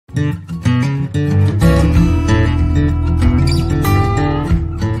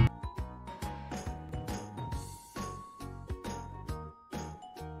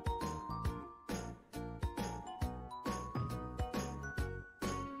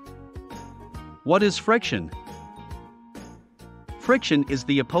What is friction? Friction is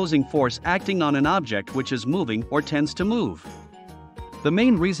the opposing force acting on an object which is moving or tends to move. The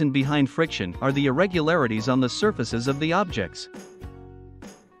main reason behind friction are the irregularities on the surfaces of the objects.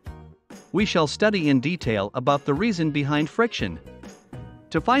 We shall study in detail about the reason behind friction.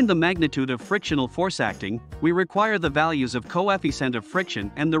 To find the magnitude of frictional force acting, we require the values of coefficient of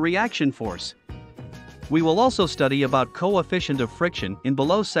friction and the reaction force. We will also study about coefficient of friction in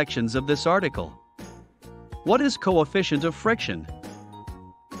below sections of this article. What is coefficient of friction?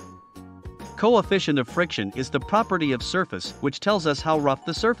 Coefficient of friction is the property of surface which tells us how rough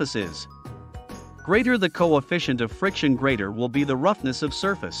the surface is. Greater the coefficient of friction, greater will be the roughness of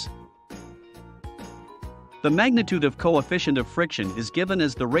surface. The magnitude of coefficient of friction is given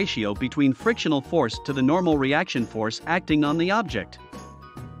as the ratio between frictional force to the normal reaction force acting on the object.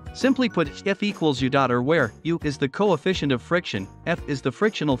 Simply put, F equals U dot, or where U is the coefficient of friction, F is the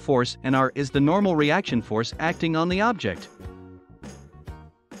frictional force, and R is the normal reaction force acting on the object.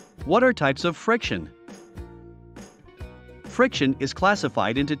 What are types of friction? Friction is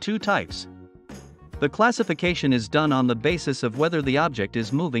classified into two types. The classification is done on the basis of whether the object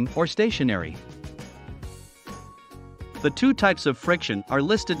is moving or stationary. The two types of friction are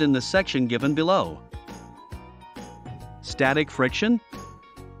listed in the section given below. Static friction.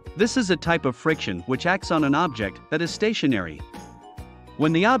 This is a type of friction which acts on an object that is stationary.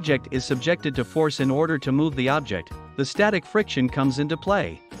 When the object is subjected to force in order to move the object, the static friction comes into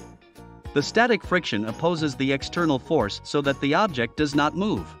play. The static friction opposes the external force so that the object does not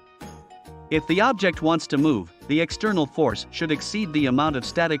move. If the object wants to move, the external force should exceed the amount of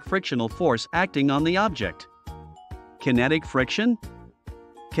static frictional force acting on the object. Kinetic friction.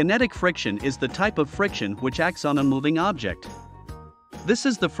 Kinetic friction is the type of friction which acts on a moving object. This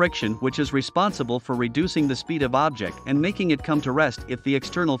is the friction which is responsible for reducing the speed of object and making it come to rest if the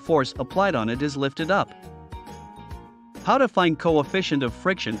external force applied on it is lifted up. How to find coefficient of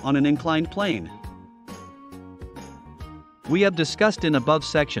friction on an inclined plane. We have discussed in above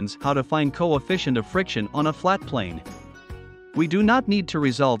sections how to find coefficient of friction on a flat plane. We do not need to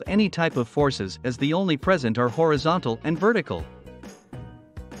resolve any type of forces as the only present are horizontal and vertical.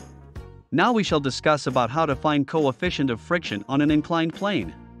 Now we shall discuss about how to find coefficient of friction on an inclined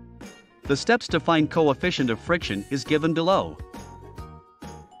plane. The steps to find coefficient of friction is given below.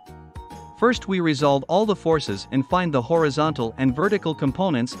 First, we resolve all the forces and find the horizontal and vertical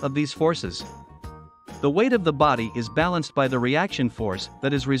components of these forces. The weight of the body is balanced by the reaction force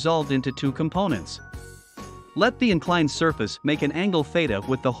that is resolved into two components. Let the inclined surface make an angle theta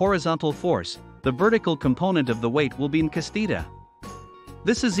with the horizontal force. The vertical component of the weight will be in cos theta.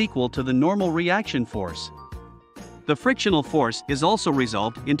 This is equal to the normal reaction force. The frictional force is also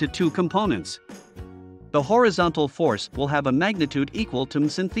resolved into two components. The horizontal force will have a magnitude equal to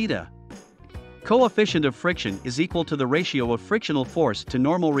sin theta. Coefficient of friction is equal to the ratio of frictional force to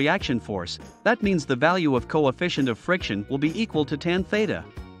normal reaction force. That means the value of coefficient of friction will be equal to tan theta.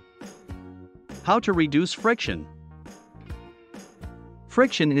 How to reduce friction?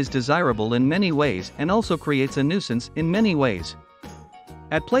 Friction is desirable in many ways and also creates a nuisance in many ways.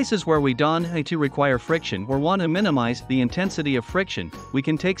 At places where we don't need to require friction or want to minimize the intensity of friction, we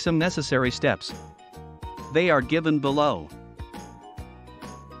can take some necessary steps. They are given below.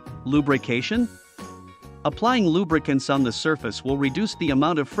 Lubrication. Applying lubricants on the surface will reduce the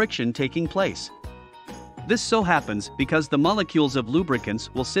amount of friction taking place. This so happens because the molecules of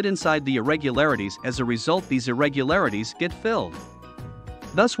lubricants will sit inside the irregularities. As a result, these irregularities get filled.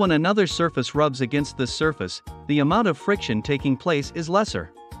 Thus, when another surface rubs against this surface, the amount of friction taking place is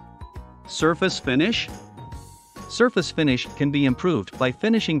lesser. Surface finish. Surface finish can be improved by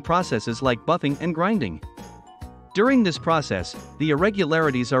finishing processes like buffing and grinding. During this process, the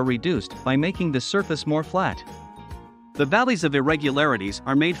irregularities are reduced by making the surface more flat. The valleys of irregularities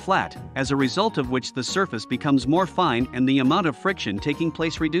are made flat, as a result of which the surface becomes more fine and the amount of friction taking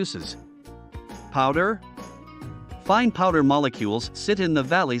place reduces. Powder. Fine powder molecules sit in the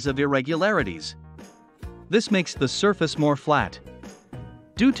valleys of irregularities. This makes the surface more flat.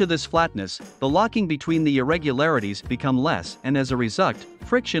 Due to this flatness, the locking between the irregularities become less, and as a result,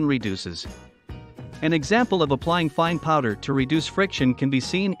 friction reduces. An example of applying fine powder to reduce friction can be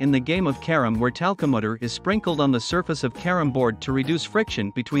seen in the game of carom, where talcum powder is sprinkled on the surface of carom board to reduce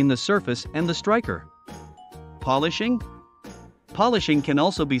friction between the surface and the striker. Polishing. Polishing can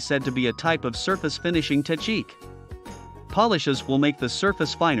also be said to be a type of surface finishing technique. Polishes will make the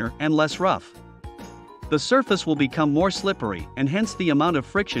surface finer and less rough. The surface will become more slippery, and hence the amount of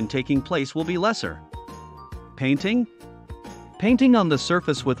friction taking place will be lesser. Painting. Painting on the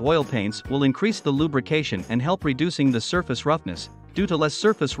surface with oil paints will increase the lubrication and help reducing the surface roughness. due to less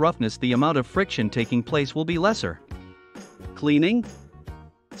surface roughness, the amount of friction taking place will be lesser. Cleaning?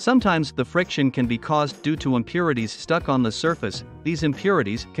 Sometimes the friction can be caused due to impurities stuck on the surface. These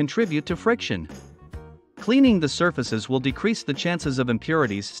impurities contribute to friction. Cleaning the surfaces will decrease the chances of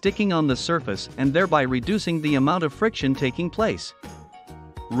impurities sticking on the surface and thereby reducing the amount of friction taking place.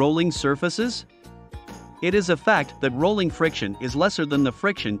 Rolling surfaces? It is a fact that rolling friction is lesser than the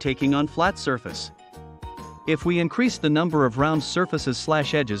friction taking on flat surface. If we increase the number of round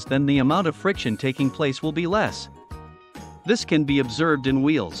surfaces/edges, then the amount of friction taking place will be less. This can be observed in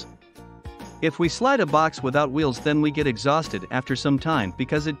wheels. If we slide a box without wheels, then we get exhausted after some time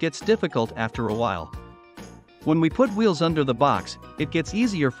because it gets difficult after a while. When we put wheels under the box, it gets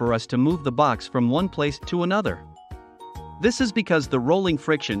easier for us to move the box from one place to another. This is because the rolling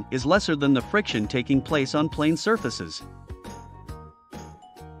friction is lesser than the friction taking place on plain surfaces.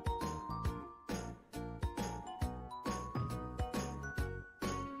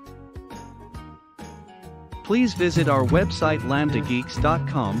 Please visit our website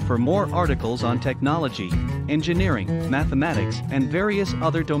lambdageeks.com for more articles on technology, engineering, mathematics, and various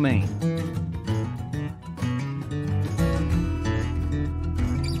other domains.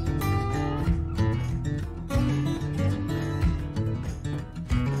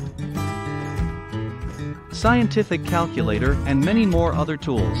 Scientific calculator and many more other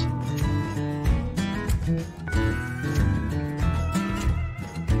tools.